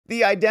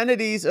The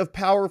identities of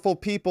powerful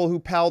people who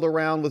palled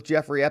around with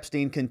Jeffrey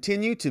Epstein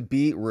continue to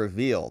be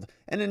revealed,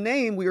 and a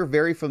name we are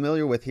very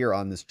familiar with here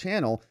on this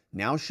channel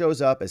now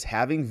shows up as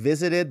having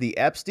visited the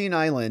Epstein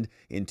Island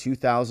in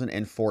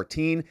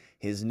 2014.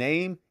 His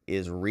name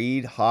is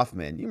Reid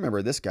Hoffman. You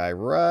remember this guy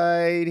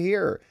right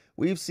here.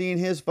 We've seen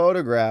his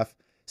photograph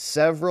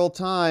several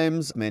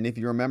times. And if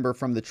you remember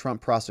from the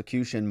Trump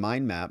prosecution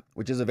mind map,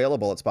 which is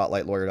available at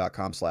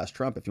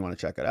spotlightlawyer.com/Trump if you want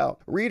to check it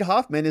out, Reid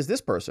Hoffman is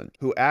this person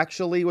who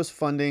actually was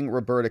funding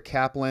Roberta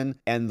Kaplan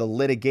and the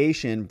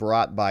litigation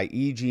brought by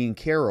E. Jean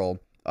Carroll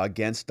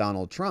against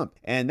Donald Trump.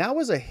 And that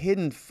was a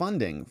hidden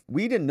funding.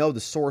 We didn't know the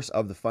source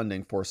of the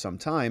funding for some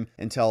time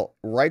until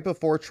right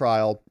before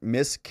trial,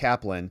 Miss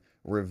Kaplan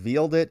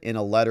revealed it in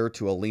a letter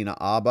to Alina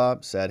Abba,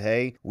 said,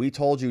 hey, we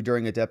told you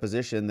during a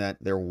deposition that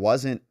there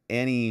wasn't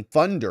any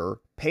funder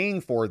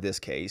paying for this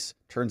case.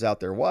 Turns out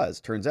there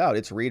was. Turns out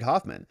it's Reid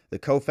Hoffman, the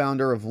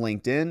co-founder of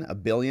LinkedIn, a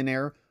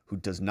billionaire who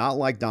does not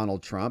like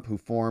Donald Trump, who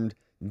formed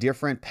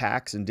different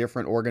PACs and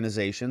different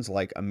organizations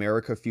like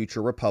America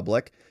Future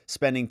Republic,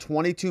 spending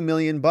 $22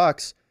 million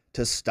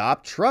to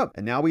stop Trump.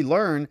 And now we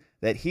learn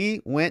that he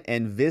went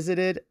and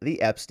visited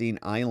the Epstein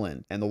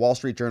Island. And the Wall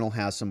Street Journal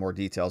has some more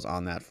details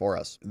on that for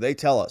us. They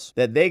tell us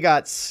that they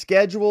got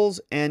schedules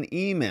and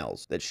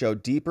emails that show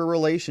deeper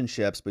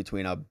relationships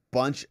between a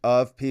bunch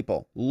of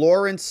people.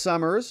 Lawrence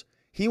Summers,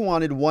 he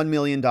wanted $1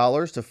 million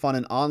to fund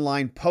an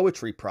online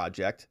poetry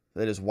project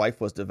that his wife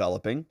was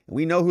developing.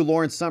 We know who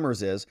Lawrence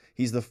Summers is.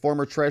 He's the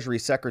former Treasury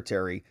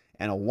Secretary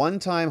and a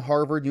one-time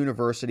Harvard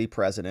University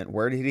president.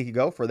 Where did he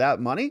go for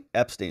that money?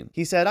 Epstein.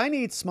 He said, I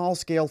need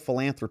small-scale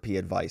philanthropy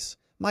advice.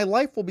 My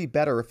life will be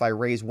better if I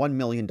raise $1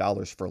 million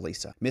for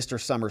Lisa. Mr.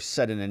 Summers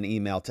said in an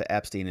email to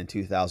Epstein in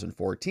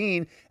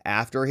 2014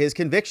 after his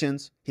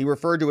convictions. He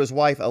referred to his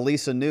wife,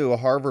 Elisa New, a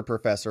Harvard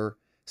professor,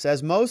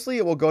 says mostly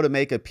it will go to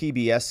make a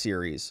PBS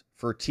series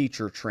for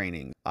teacher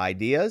training.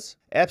 Ideas?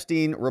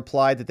 Epstein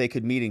replied that they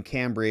could meet in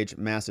Cambridge,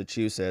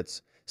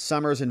 Massachusetts.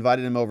 Summers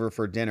invited him over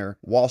for dinner.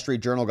 Wall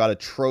Street Journal got a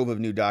trove of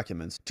new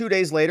documents. 2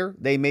 days later,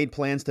 they made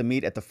plans to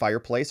meet at the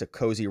Fireplace, a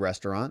cozy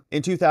restaurant.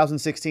 In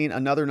 2016,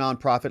 another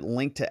nonprofit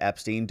linked to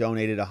Epstein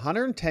donated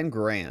 $110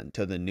 grand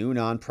to the new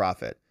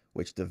nonprofit,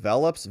 which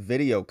develops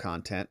video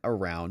content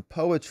around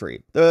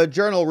poetry. The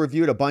Journal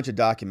reviewed a bunch of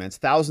documents,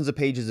 thousands of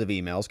pages of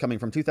emails coming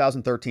from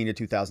 2013 to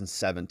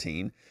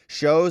 2017,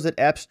 shows that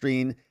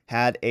Epstein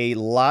had a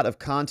lot of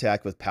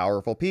contact with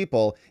powerful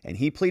people, and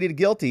he pleaded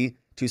guilty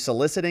to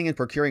soliciting and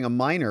procuring a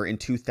minor in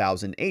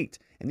 2008.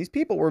 And these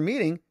people were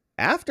meeting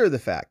after the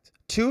fact.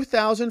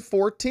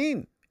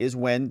 2014 is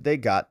when they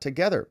got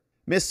together.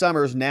 Miss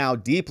Summers now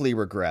deeply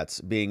regrets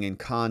being in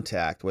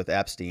contact with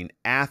Epstein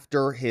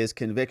after his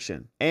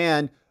conviction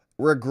and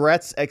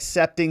regrets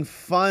accepting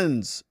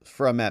funds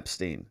from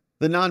Epstein.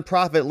 The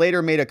nonprofit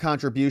later made a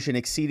contribution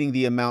exceeding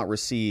the amount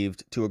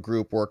received to a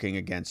group working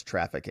against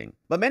trafficking.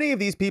 But many of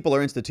these people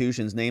or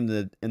institutions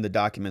named in the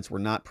documents were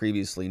not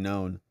previously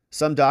known.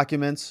 Some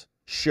documents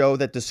show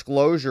that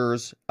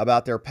disclosures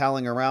about their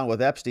palling around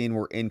with Epstein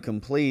were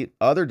incomplete.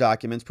 Other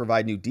documents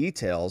provide new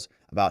details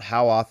about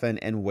how often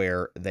and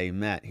where they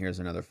met. Here's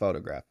another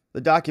photograph.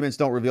 The documents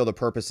don't reveal the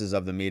purposes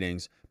of the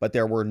meetings, but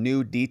there were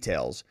new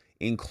details,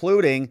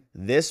 including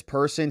this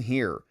person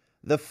here,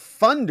 the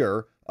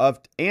funder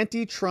of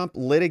anti-Trump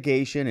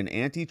litigation and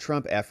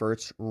anti-Trump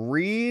efforts,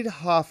 Reid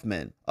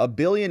Hoffman, a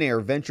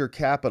billionaire venture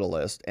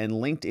capitalist and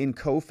LinkedIn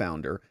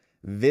co-founder,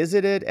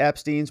 visited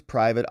Epstein's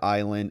private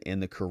island in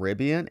the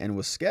Caribbean and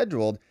was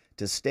scheduled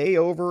to stay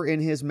over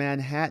in his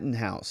Manhattan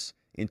house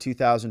in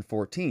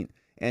 2014.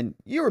 And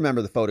you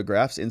remember the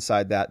photographs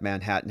inside that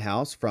Manhattan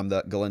house from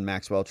the Ghislaine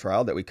Maxwell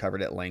trial that we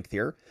covered at length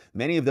here.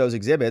 Many of those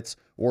exhibits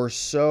were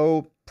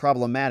so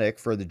problematic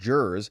for the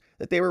jurors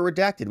that they were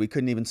redacted. We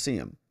couldn't even see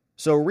them.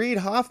 So Reid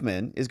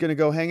Hoffman is going to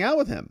go hang out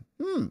with him.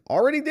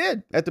 Already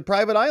did at the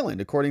private island,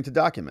 according to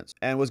documents,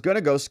 and was going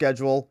to go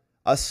schedule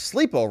a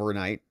sleepover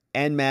night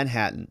in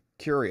Manhattan.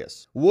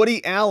 Curious.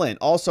 Woody Allen,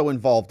 also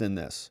involved in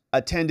this,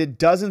 attended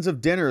dozens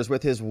of dinners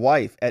with his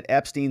wife at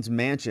Epstein's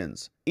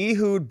mansions.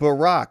 Ehud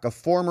Barak, a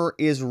former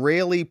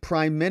Israeli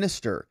prime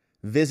minister,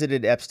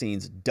 visited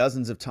Epstein's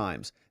dozens of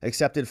times,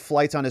 accepted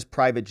flights on his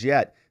private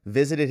jet,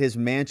 visited his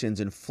mansions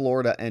in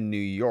Florida and New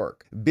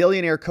York.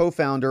 Billionaire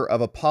co-founder of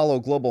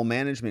Apollo Global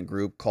Management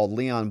Group called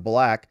Leon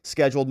Black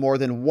scheduled more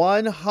than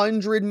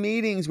 100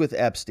 meetings with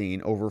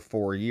Epstein over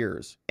 4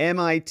 years.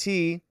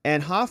 MIT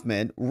and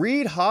Hoffman,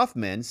 Reid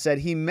Hoffman said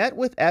he met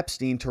with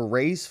Epstein to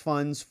raise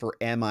funds for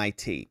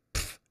MIT.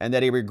 And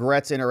that he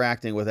regrets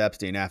interacting with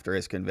Epstein after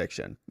his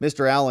conviction.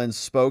 Mr. Allen's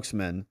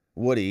spokesman,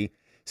 Woody,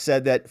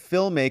 said that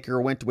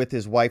filmmaker went with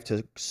his wife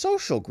to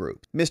social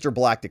groups. Mr.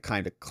 Black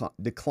declined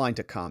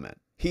to comment.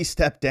 He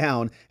stepped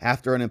down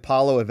after an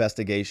Apollo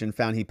investigation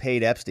found he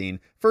paid Epstein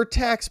for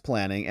tax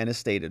planning and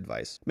estate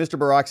advice. Mr.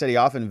 Barak said he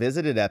often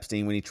visited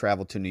Epstein when he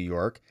traveled to New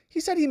York. He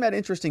said he met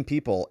interesting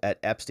people at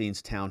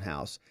Epstein's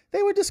townhouse.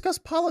 they would discuss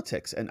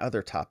politics and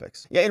other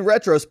topics. Yeah, in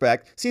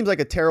retrospect, seems like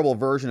a terrible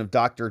version of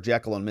Dr.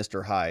 Jekyll and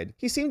Mr. Hyde.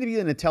 He seemed to be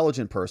an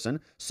intelligent person,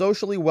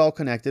 socially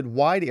well-connected,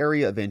 wide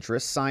area of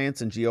interest,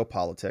 science and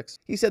geopolitics.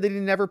 He said that he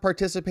never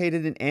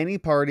participated in any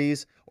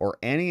parties or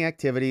any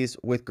activities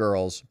with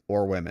girls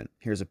or women.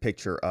 Here's a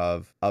picture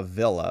of a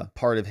villa,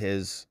 part of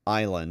his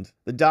island.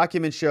 The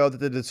documents show that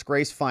the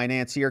disgraced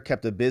financier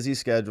kept a busy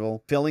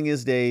schedule, filling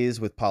his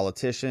days with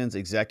politicians,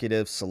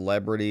 executives,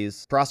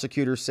 celebrities.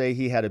 Prosecutors say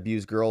he had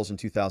abused girls in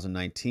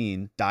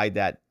 2019, died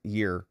that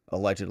year,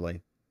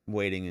 allegedly,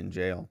 waiting in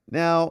jail.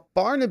 Now,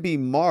 Barnaby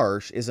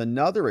Marsh is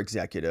another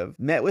executive,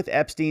 met with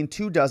Epstein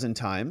 24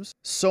 times.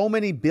 So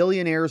many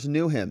billionaires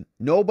knew him.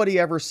 Nobody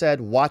ever said,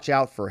 watch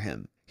out for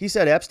him. He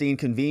said Epstein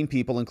convened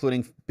people,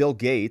 including Bill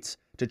Gates,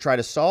 to try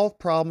to solve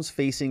problems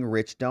facing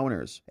rich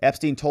donors.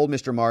 Epstein told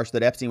Mr. Marsh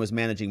that Epstein was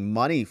managing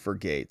money for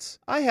Gates.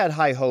 I had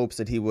high hopes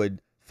that he would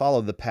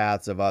follow the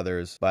paths of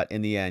others, but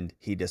in the end,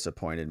 he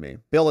disappointed me.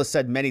 Bill has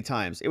said many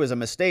times it was a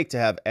mistake to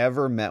have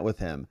ever met with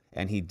him,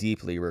 and he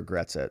deeply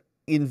regrets it.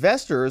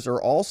 Investors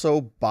are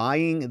also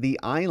buying the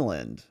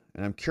island,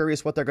 and I'm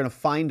curious what they're going to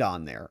find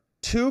on there.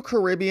 2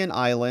 Caribbean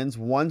islands,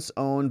 once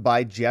owned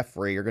by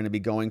Jeffrey, are going to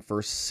be going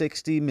for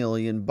 $60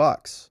 million.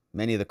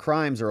 Many of the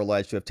crimes are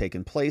alleged to have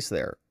taken place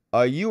there.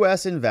 A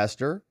U.S.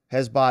 investor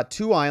has bought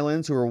 2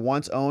 islands who were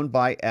once owned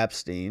by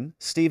Epstein.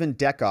 Stephen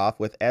Deckoff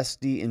with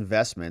SD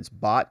Investments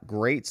bought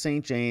Great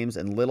St. James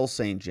and Little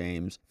St.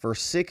 James for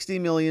 $60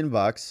 million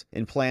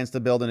and plans to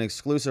build an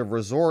exclusive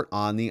resort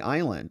on the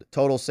island.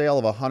 Total sale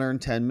of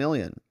 $110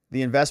 million.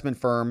 The investment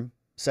firm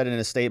said in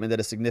a statement that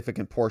a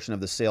significant portion of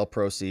the sale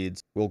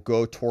proceeds will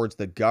go towards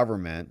the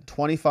government.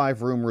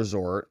 25-room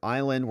resort.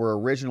 Island were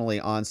originally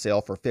on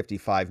sale for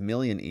 $55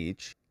 million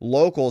each.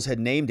 Locals had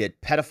named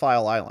it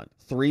Pedophile Island.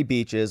 3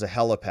 beaches, a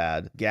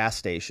helipad, gas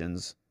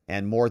stations,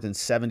 and more than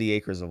 70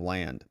 acres of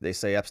land. They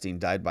say Epstein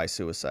died by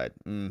suicide.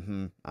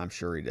 I'm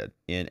sure he did.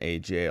 In a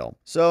jail.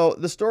 So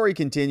the story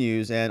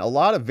continues, and a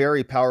lot of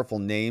very powerful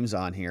names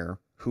on here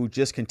who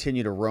just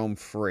continue to roam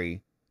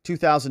free.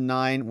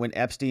 2009, when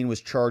Epstein was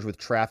charged with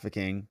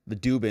trafficking, the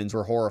Dubins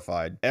were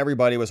horrified.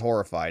 Everybody was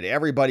horrified.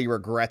 Everybody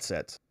regrets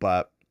it.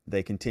 But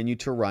they continue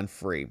to run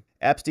free.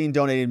 Epstein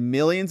donated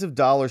millions of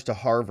dollars to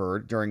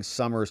Harvard during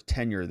Summers'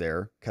 tenure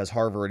there, because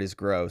Harvard is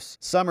gross.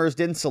 Summers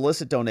didn't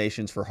solicit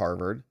donations for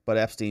Harvard, but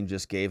Epstein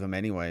just gave them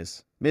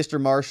anyways.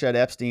 Mr. Marsh said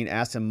Epstein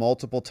asked him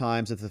multiple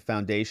times if the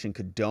foundation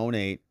could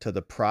donate to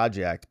the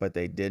project, but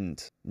they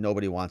didn't.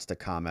 Nobody wants to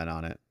comment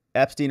on it.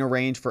 Epstein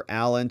arranged for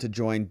Allen to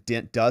join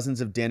dozens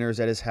of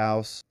dinners at his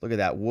house. Look at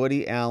that.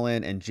 Woody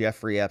Allen and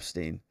Jeffrey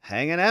Epstein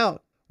hanging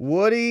out.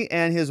 Woody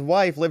and his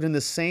wife lived in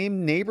the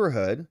same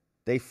neighborhood.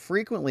 They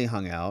frequently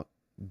hung out.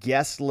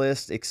 Guest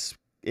list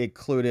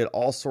included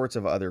all sorts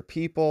of other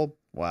people.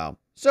 Wow.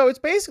 So it's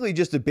basically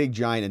just a big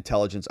giant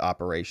intelligence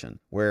operation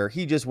where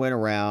he just went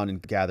around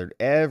and gathered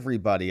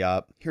everybody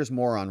up. Here's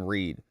more on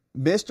Reid.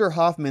 Mr.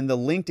 Hoffman, the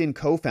LinkedIn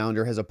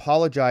co-founder, has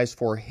apologized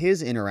for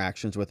his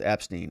interactions with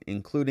Epstein,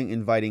 including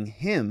inviting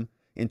him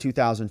in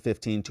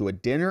 2015 to a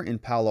dinner in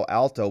Palo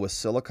Alto with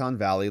Silicon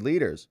Valley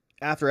leaders.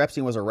 After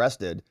Epstein was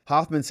arrested,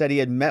 Hoffman said he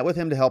had met with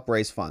him to help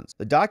raise funds.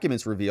 The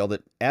documents reveal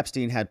that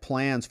Epstein had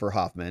plans for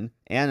Hoffman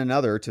and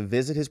another to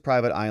visit his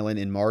private island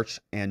in March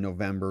and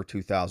November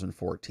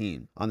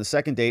 2014. On the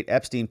second date,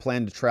 Epstein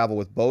planned to travel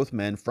with both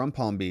men from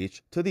Palm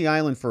Beach to the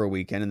island for a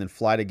weekend and then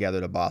fly together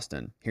to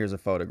Boston. Here's a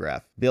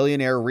photograph.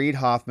 Billionaire Reid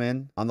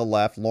Hoffman on the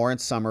left,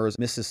 Lawrence Summers,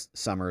 Mrs.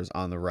 Summers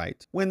on the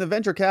right. When the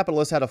venture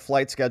capitalist had a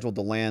flight scheduled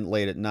to land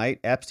late at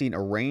night, Epstein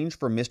arranged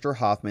for Mr.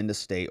 Hoffman to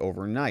stay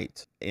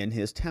overnight in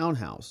his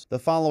townhouse. The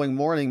following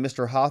morning,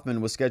 Mr.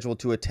 Hoffman was scheduled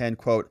to attend,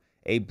 quote,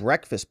 a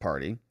breakfast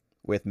party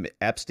with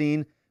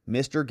Epstein,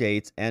 Mr.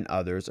 Gates, and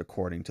others,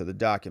 according to the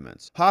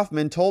documents.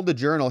 Hoffman told the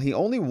Journal he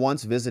only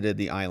once visited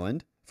the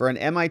island for an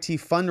MIT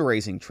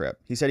fundraising trip.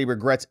 He said he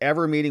regrets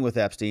ever meeting with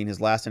Epstein.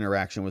 His last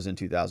interaction was in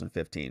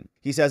 2015.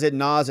 He says, it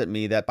gnaws at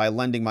me that by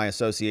lending my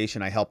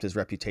association, I helped his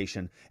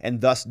reputation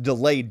and thus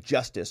delayed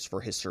justice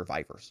for his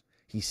survivors,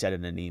 he said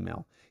in an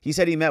email. He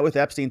said he met with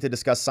Epstein to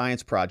discuss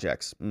science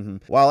projects.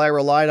 While I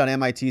relied on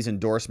MIT's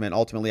endorsement,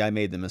 ultimately I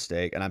made the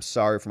mistake, and I'm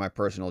sorry for my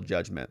personal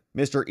judgment.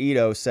 Mr.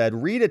 Ito said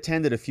Reid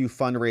attended a few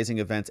fundraising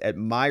events at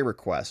my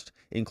request,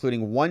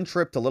 including one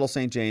trip to Little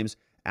St. James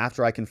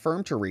after I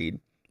confirmed to Reid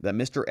that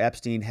Mr.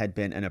 Epstein had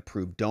been an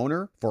approved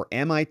donor for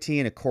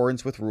MIT in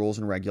accordance with rules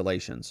and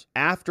regulations.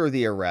 After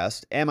the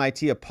arrest,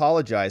 MIT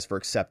apologized for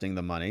accepting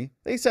the money.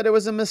 They said it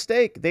was a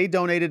mistake. They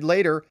donated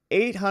later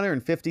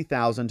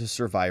 $850,000 to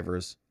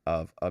survivors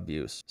of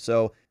abuse.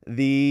 So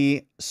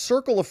the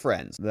circle of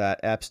friends that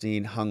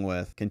Epstein hung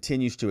with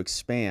continues to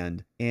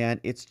expand,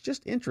 and it's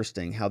just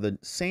interesting how the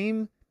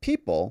same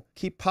people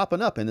keep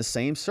popping up in the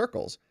same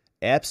circles.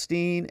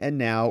 Epstein and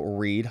now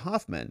Reid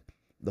Hoffman,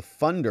 the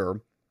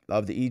funder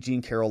of the E.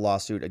 Jean Carroll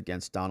lawsuit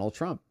against Donald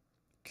Trump.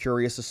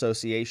 Curious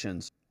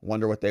associations.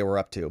 Wonder what they were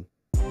up to.